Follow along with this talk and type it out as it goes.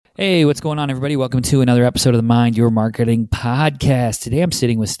Hey, what's going on, everybody? Welcome to another episode of the Mind Your Marketing podcast. Today, I'm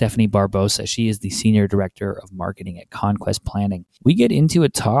sitting with Stephanie Barbosa. She is the Senior Director of Marketing at Conquest Planning. We get into a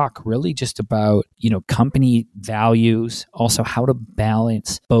talk really just about, company values, also how to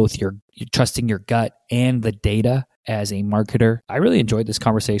balance both your trusting your gut and the data as a marketer. I really enjoyed this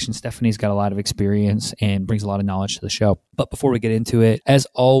conversation. Stephanie's got a lot of experience and brings a lot of knowledge to the show. But before we get into it, as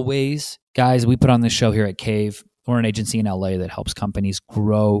always, guys, we put on this show here at Cave. We're an agency in LA that helps companies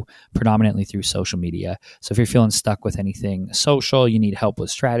grow predominantly through social media. So if you're feeling stuck with anything social, you need help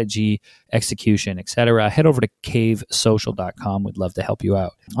with strategy, execution, etc., head over to cavesocial.com. We'd love to help you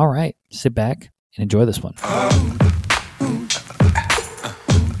out. All right, sit back and enjoy this one.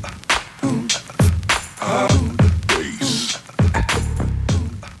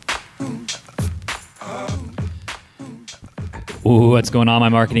 What's going on, my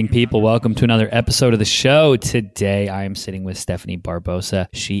marketing people? Welcome to another episode of the show. Today, I am sitting with Stephanie Barbosa.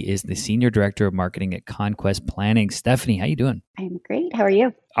 She is the Senior Director of Marketing at Conquest Planning. Stephanie, how you doing? I'm great. How are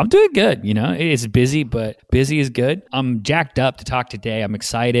you? I'm doing good. It's busy, but busy is good. I'm jacked up to talk today. I'm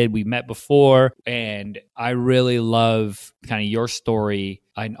excited. We met before, and I really love kind of your story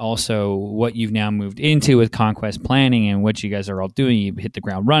and also what you've now moved into with Conquest Planning and what you guys are all doing. You've hit the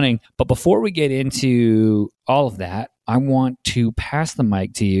ground running. But before we get into all of that, I want to pass the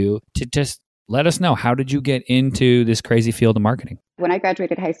mic to you to just let us know, how did you get into this crazy field of marketing? When I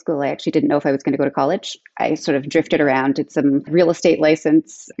graduated high school, I actually didn't know if I was going to go to college. I sort of drifted around, did some real estate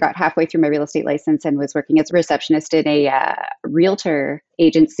license, got halfway through my real estate license and was working as a receptionist in a realtor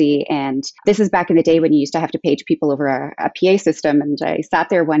agency. And this is back in the day when you used to have to page people over a PA system. And I sat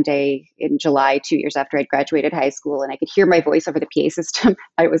there one day in July, 2 years after I'd graduated high school, and I could hear my voice over the PA system.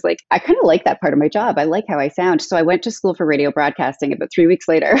 I was like, I kind of like that part of my job. I like how I sound. So I went to school for radio broadcasting. About 3 weeks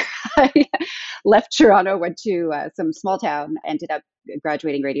later, I left Toronto, went to some small town, ended up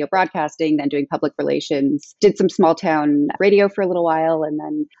graduating radio broadcasting, then doing public relations, did some small town radio for a little while, and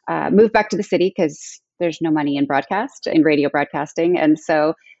then moved back to the city because there's no money in radio broadcasting. And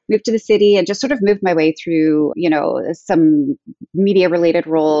so moved to the city and just sort of moved my way through, some media related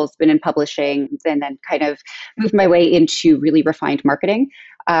roles, been in publishing, and then kind of moved my way into really refined marketing.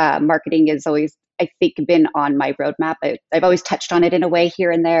 Marketing is always, I think, been on my roadmap. I've always touched on it in a way here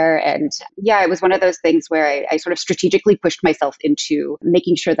and there. And yeah, it was one of those things where I sort of strategically pushed myself into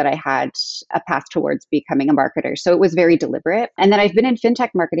making sure that I had a path towards becoming a marketer. So it was very deliberate. And then I've been in fintech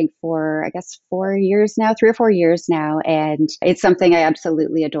marketing for, 3 or 4 years now. And it's something I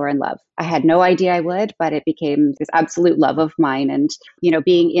absolutely adore and love. I had no idea I would, but it became this absolute love of mine. And,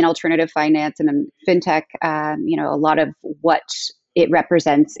 being in alternative finance and in fintech, a lot of what it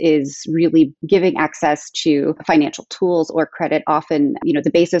represents is really giving access to financial tools or credit. Often,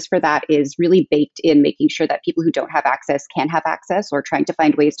 the basis for that is really baked in making sure that people who don't have access can have access, or trying to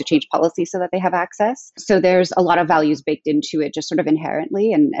find ways to change policy so that they have access. So there's a lot of values baked into it just sort of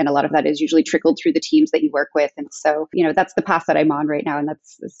inherently. And a lot of that is usually trickled through the teams that you work with. And so, that's the path that I'm on right now. And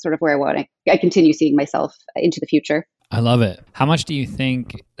that's sort of where I continue seeing myself into the future. I love it. How much do you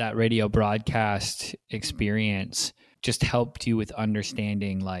think that radio broadcast experience just helped you with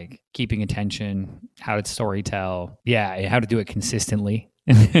understanding, like, keeping attention, how to storytell, how to do it consistently?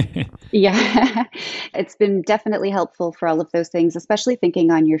 Yeah, it's been definitely helpful for all of those things, especially thinking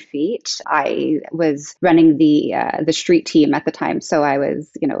on your feet. I was running the street team at the time. So I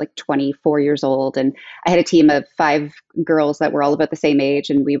was, 24 years old, and I had a team of 5 girls that were all about the same age.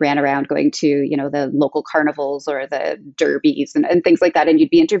 And we ran around going to, the local carnivals or the derbies and things like that. And you'd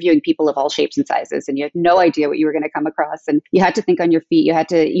be interviewing people of all shapes and sizes, and you had no idea what you were going to come across. And you had to think on your feet. You had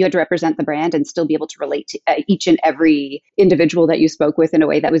to represent the brand and still be able to relate to each and every individual that you spoke with in a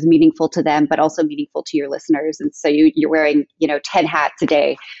way that was meaningful to them, but also meaningful to your listeners. And so you're wearing, 10 hats a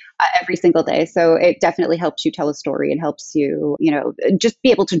day, every single day. So it definitely helps you tell a story and helps you, just be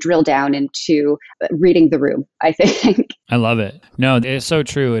able to drill down into reading the room, I think. I love it. No, it's so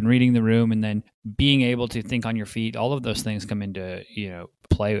true. And reading the room and then being able to think on your feet, all of those things come into,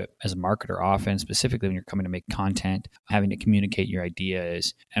 play as a marketer often, specifically when you're coming to make content, having to communicate your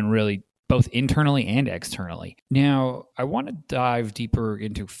ideas and really both internally and externally. Now, I want to dive deeper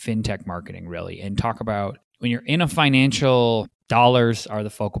into fintech marketing really and talk about when you're in a financial, dollars are the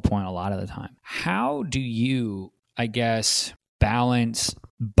focal point a lot of the time. How do you, balance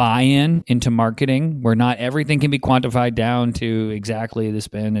buy-in into marketing where not everything can be quantified down to exactly the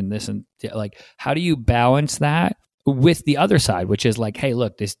spend and this and how do you balance that with the other side, which is like, hey,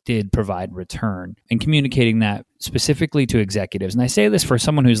 look, this did provide return, and communicating that specifically to executives. And I say this for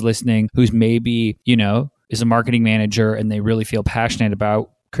someone who's listening, who's maybe, is a marketing manager and they really feel passionate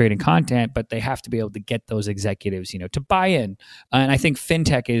about creating content, but they have to be able to get those executives, to buy in. And I think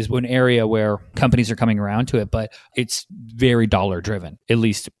fintech is one area where companies are coming around to it, but it's very dollar driven, at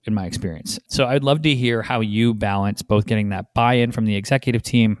least in my experience. So I'd love to hear how you balance both getting that buy-in from the executive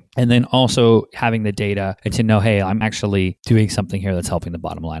team and then also having the data and to know, hey, I'm actually doing something here that's helping the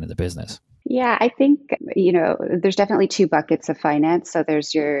bottom line of the business. Yeah, I think, there's definitely two buckets of finance. So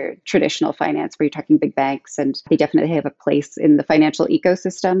there's your traditional finance where you're talking big banks, and they definitely have a place in the financial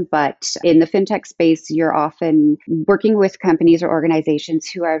ecosystem. But in the fintech space, you're often working with companies or organizations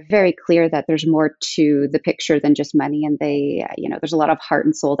who are very clear that there's more to the picture than just money. And there's a lot of heart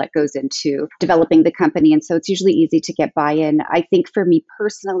and soul that goes into developing the company. And so it's usually easy to get buy-in. I think for me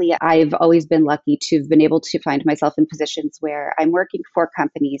personally, I've always been lucky to have been able to find myself in positions where I'm working for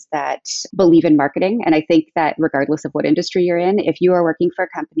companies that believe in marketing. And I think that regardless of what industry you're in, if you are working for a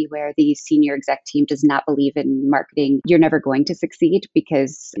company where the senior exec team does not believe in marketing, you're never going to succeed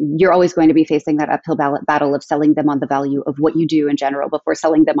because you're always going to be facing that uphill battle of selling them on the value of what you do in general before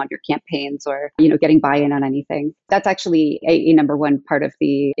selling them on your campaigns or, getting buy-in on anything. That's actually a number one part of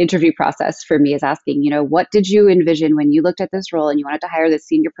the interview process for me is asking, what did you envision when you looked at this role and you wanted to hire this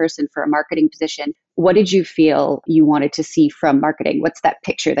senior person for a marketing position? What did you feel you wanted to see from marketing? What's that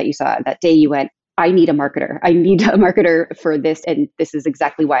picture that you saw that day you went, I need a marketer. I need a marketer for this. And this is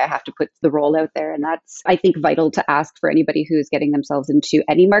exactly why I have to put the role out there. And that's, I think, vital to ask for anybody who's getting themselves into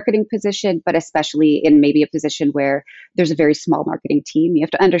any marketing position, but especially in maybe a position where there's a very small marketing team. You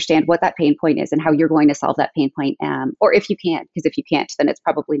have to understand what that pain point is and how you're going to solve that pain point. Or if you can't, because if you can't, then it's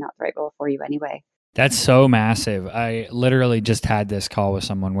probably not the right role for you anyway. That's so massive. I literally just had this call with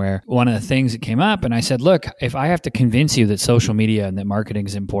someone where one of the things that came up and I said, look, if I have to convince you that social media and that marketing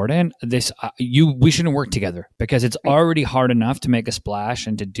is important, we shouldn't work together because it's already hard enough to make a splash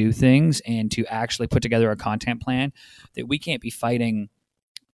and to do things and to actually put together a content plan that we can't be fighting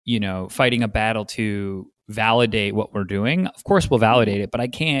a battle to validate what we're doing. Of course, we'll validate it, but I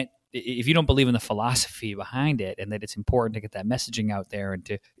can't. If you don't believe in the philosophy behind it and that it's important to get that messaging out there and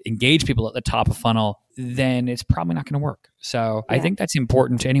to engage people at the top of funnel, then it's probably not going to work. So I think that's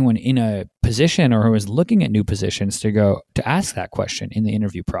important to anyone in a position or who is looking at new positions to ask that question in the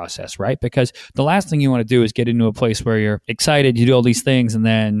interview process, right? Because the last thing you want to do is get into a place where you're excited, you do all these things, and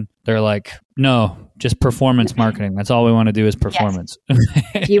then they're like, no, just performance marketing. That's all we want to do is performance.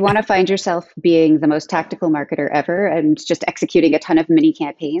 Yes. You want to find yourself being the most tactical marketer ever and just executing a ton of mini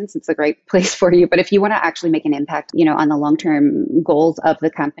campaigns. It's a great place for you. But if you want to actually make an impact, on the long-term goals of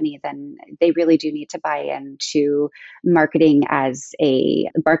the company, then they really do need to buy into marketing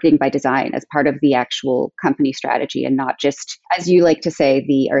by design as part of the actual company strategy and not just, as you like to say,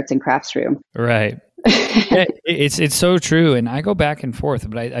 the arts and crafts room. Right. It's so true. And I go back and forth,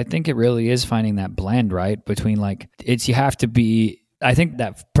 but I think it really is finding that blend, right? Between you have to be, I think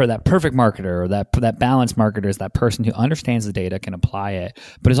that for that perfect marketer or that balanced marketer is that person who understands the data, can apply it,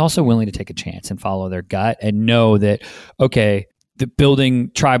 but is also willing to take a chance and follow their gut and know that, okay, the building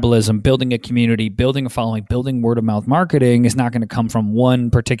tribalism, building a community, building a following, building word of mouth marketing is not going to come from one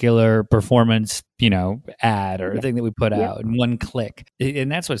particular performance, ad or thing that we put out in one click.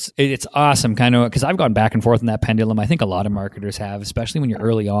 And that's it's awesome kind of because I've gone back and forth in that pendulum. I think a lot of marketers have, especially when you're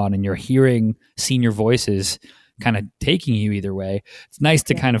early on and you're hearing senior voices kind of taking you either way. It's nice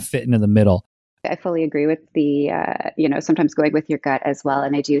to kind of fit into the middle. I fully agree with the, sometimes going with your gut as well.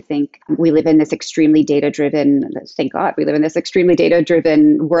 And I do think we live in this extremely data-driven, thank God, we live in this extremely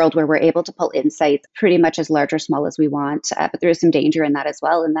data-driven world where we're able to pull insights pretty much as large or small as we want. But there is some danger in that as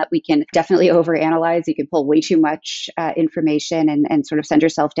well, in that we can definitely overanalyze. You can pull way too much information and sort of send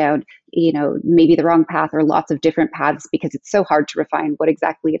yourself down, maybe the wrong path or lots of different paths because it's so hard to refine what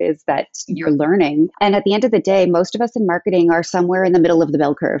exactly it is that you're learning. And at the end of the day, most of us in marketing are somewhere in the middle of the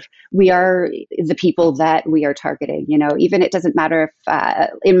bell curve. We are the people that we are targeting. Even it doesn't matter if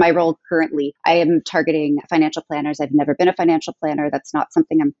in my role currently, I am targeting financial planners. I've never been a financial planner. That's not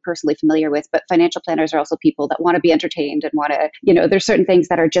something I'm personally familiar with, but financial planners are also people that want to be entertained and want to, there's certain things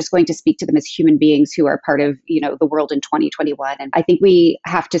that are just going to speak to them as human beings who are part of, the world in 2021. And I think we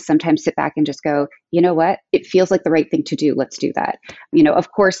have to sometimes sit back and just go, you know what, it feels like the right thing to do. Let's do that.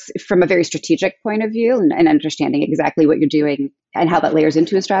 Of course, from a very strategic point of view and understanding exactly what you're doing and how that layers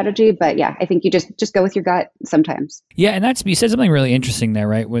into a strategy. But yeah, I think you just go with your gut sometimes. Yeah. And you said something really interesting there,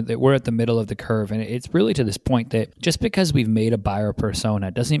 right? We're at the middle of the curve. And it's really to this point that just because we've made a buyer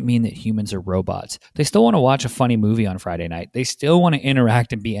persona doesn't mean that humans are robots. They still want to watch a funny movie on Friday night. They still want to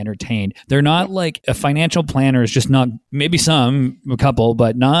interact and be entertained. They're not like a financial planner is just not, maybe a couple,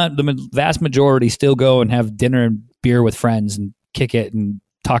 but not the vast majority still go and have dinner and beer with friends and kick it and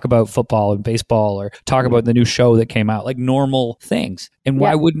talk about football and baseball or talk about the new show that came out, like normal things. And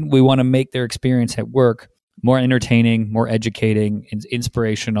why wouldn't we want to make their experience at work more entertaining, more educating,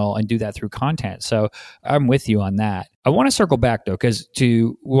 inspirational, and do that through content? So I'm with you on that. I want to circle back though, because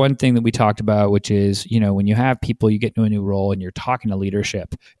to one thing that we talked about, which is, when you have people, you get into a new role and you're talking to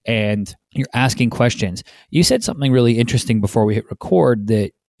leadership and you're asking questions. You said something really interesting before we hit record,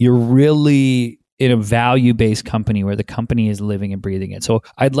 that you're really in a value-based company where the company is living and breathing it. So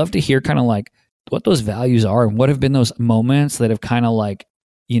I'd love to hear kind of like what those values are and what have been those moments that have kind of like,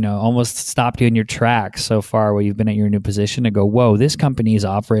 almost stopped you in your tracks so far where you've been at your new position to go, whoa, this company is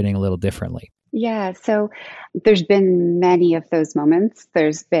operating a little differently. Yeah. So there's been many of those moments.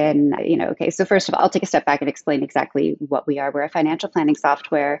 There's been, so first of all, I'll take a step back and explain exactly what we are. We're a financial planning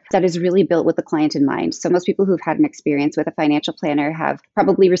software that is really built with the client in mind. So most people who've had an experience with a financial planner have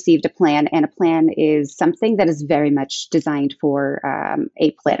probably received a plan, and a plan is something that is very much designed for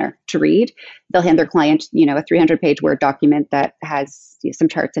a planner to read. They'll hand their client, a 300-page Word document that has some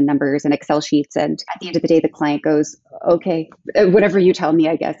charts and numbers and Excel sheets. And at the end of the day, the client goes, okay, whatever you tell me,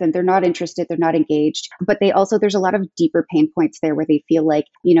 I guess. And they're not interested, they're not engaged. But there's a lot of deeper pain points there where they feel like,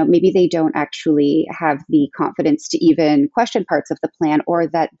 maybe they don't actually have the confidence to even question parts of the plan, or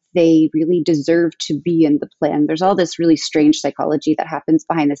that they really deserve to be in the plan. There's all this really strange psychology that happens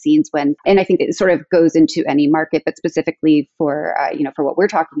behind the scenes and I think it sort of goes into any market, but specifically for what we're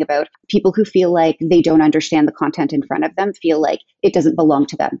talking about, people who feel like they don't understand the content in front of them, feel like it doesn't belong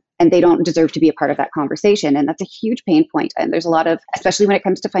to them and they don't deserve to be a part of that conversation. And that's a huge pain point. And there's a lot of, especially when it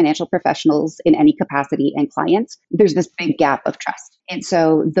comes to financial professionals in any capacity and clients, there's this big gap of trust. And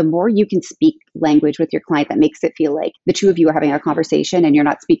so the more you can speak language with your client that makes it feel like the two of you are having a conversation and you're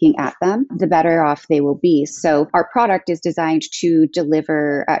not speaking at them, the better off they will be. So our product is designed to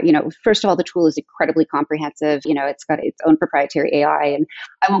deliver, first of all, the tool is incredibly comprehensive. It's got its own proprietary AI, and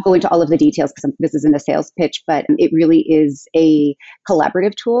I won't go into all of the details because this isn't a sales pitch, but it really is a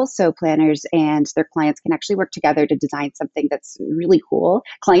collaborative tool. So planners and their clients can actually work together to design something that's really cool.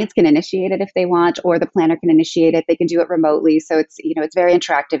 Clients can initiate it if they want, or the planner can initiate it. They can do it remotely. So it's very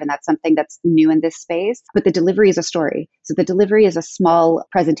interactive, and that's something that's new in this space. But the delivery is a story. So the delivery is a small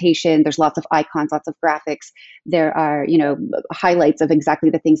presentation. There's lots of icons, lots of graphics. There are, highlights of exactly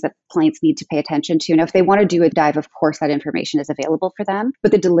the things that clients need to pay attention to. Now, if they want to do a dive, of course, that information is available for them.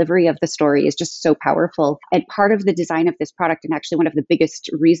 But the delivery of the story is just so powerful. And part of the design of this product, and actually one of the biggest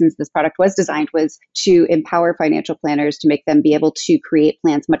reasons this product was designed, was to empower financial planners, to make them be able to create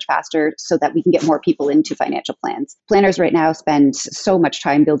plans much faster so that we can get more people into financial plans. Planners right now spend so much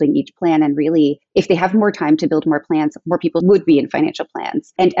time building each plan, and really, if they have more time to build more plans, more people would be in financial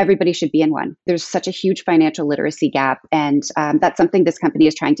plans, and everybody should be in one. There's such a huge financial literacy gap, and that's something this company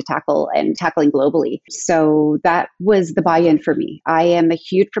is trying to tackle and tackling globally. So that was the buy-in for me. I am a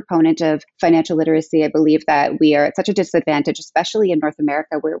huge proponent of financial literacy. I believe that we are at such a disadvantage, especially in North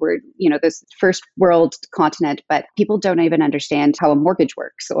America, where we're, this first world continent, but people don't even understand how a mortgage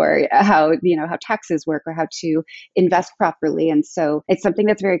works, or how taxes work, or how to invest properly. And so it's something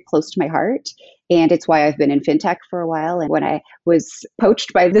that's very close to my heart. And it's why I've been in fintech for a while. And when I was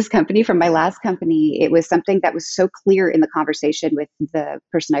poached by this company from my last company, it was something that was so clear in the conversation with the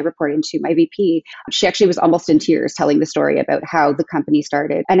person I report into, my VP. She actually was almost in tears telling the story about how the company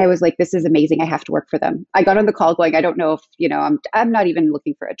started. And I was like, this is amazing. I have to work for them. I got on the call going, I don't know if, I'm not even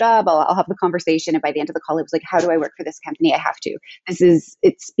looking for a job. I'll have the conversation. And by the end of the call, it was like, how do I work for this company? I have to.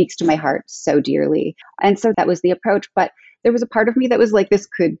 It speaks to my heart so dearly. And so that was the approach. But there was a part of me that was like, this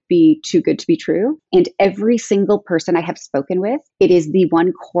could be too good to be true. And every single person I have spoken with, it is the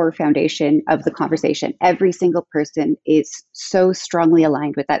one core foundation of the conversation. Every single person is so strongly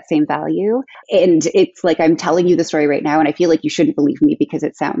aligned with that same value. And it's like, I'm telling you the story right now, and I feel like you shouldn't believe me because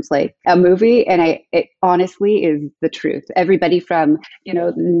it sounds like a movie. And it honestly is the truth. Everybody from,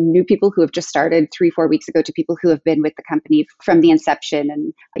 new people who have just started 3-4 weeks ago to people who have been with the company from the inception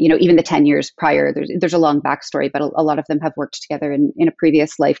and, even the 10 years prior, there's a long backstory, but a lot of them have worked together in a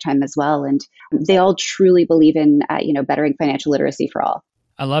previous lifetime as well. And they all truly believe in, bettering financial literacy for all.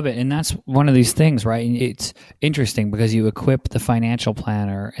 I love it. And that's one of these things, right? It's interesting because you equip the financial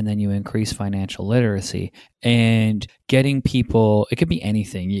planner and then you increase financial literacy, and getting people, it could be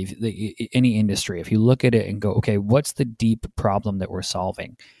anything, any industry. If you look at it and go, okay, what's the deep problem that we're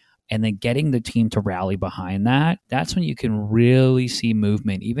solving? And then getting the team to rally behind that, that's when you can really see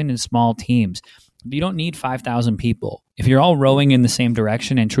movement, even in small teams. You don't need 5,000 people. If you're all rowing in the same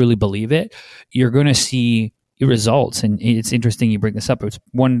direction and truly believe it, you're going to see results. And it's interesting you bring this up. It's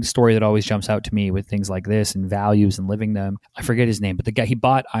one story that always jumps out to me with things like this and values and living them. I forget his name, but the guy, he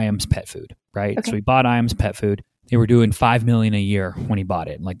bought IAM's pet food, right? Okay. So he bought IAM's pet food. They were doing $5 million a year when he bought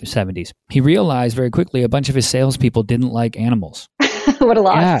it in like the 70s. He realized very quickly a bunch of his salespeople didn't like animals. What a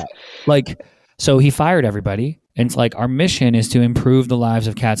loss. Yeah. So he fired everybody. And it's like, our mission is to improve the lives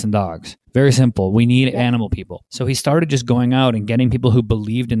of cats and dogs. Very simple. We need animal people. So he started just going out and getting people who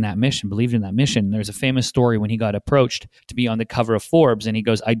believed in that mission. There's a famous story when he got approached to be on the cover of Forbes, and he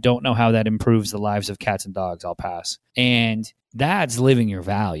goes, I don't know how that improves the lives of cats and dogs. I'll pass. And that's living your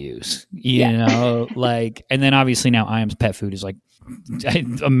values, you know, and then obviously now Iams Pet Food is like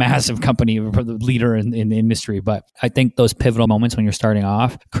a massive company, leader in the industry. But I think those pivotal moments when you're starting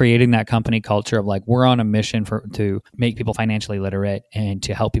off, creating that company culture of like, we're on a mission to make people financially literate and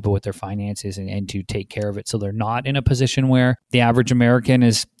to help people with their finances and to take care of it. So they're not in a position where the average American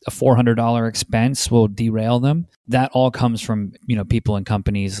is a $400 expense will derail them. That all comes from, people and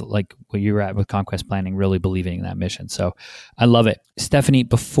companies like where you're at with Conquest Planning, really believing in that mission. So I love it. Stephanie,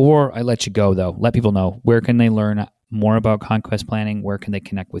 before I let you go though, let people know, where can they learn more about Conquest Planning? Where can they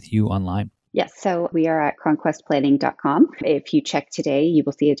connect with you online? Yes, so we are at conquestplanning.com. If you check today, you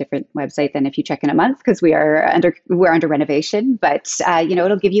will see a different website than if you check in a month because we're under renovation. But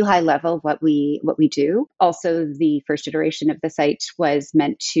it'll give you high level what we do. Also, the first iteration of the site was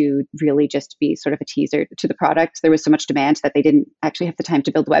meant to really just be sort of a teaser to the product. There was so much demand that they didn't actually have the time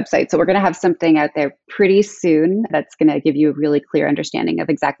to build the website. So we're going to have something out there pretty soon that's going to give you a really clear understanding of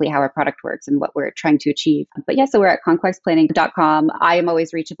exactly how our product works and what we're trying to achieve. But yeah, so we're at conquestplanning.com. I am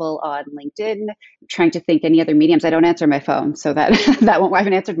always reachable on LinkedIn. Trying to think any other mediums. I don't answer my phone, so that won't. I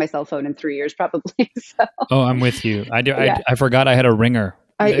haven't answered my cell phone in 3 years, probably. So. Oh, I'm with you. I do. Yeah. I forgot I had a ringer.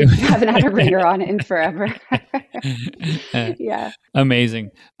 I haven't had a ringer on in forever. Yeah.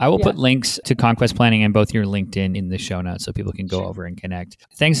 Amazing. I will put links to Conquest Planning and both your LinkedIn in the show notes so people can go over and connect.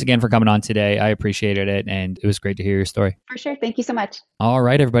 Thanks again for coming on today. I appreciated it, and it was great to hear your story. For sure. Thank you so much. All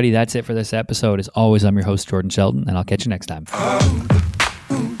right, everybody. That's it for this episode. As always, I'm your host, Jordan Shelton, and I'll catch you next time.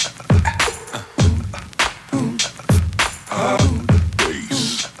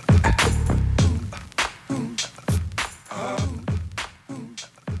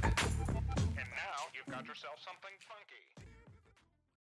 Yourself something funky.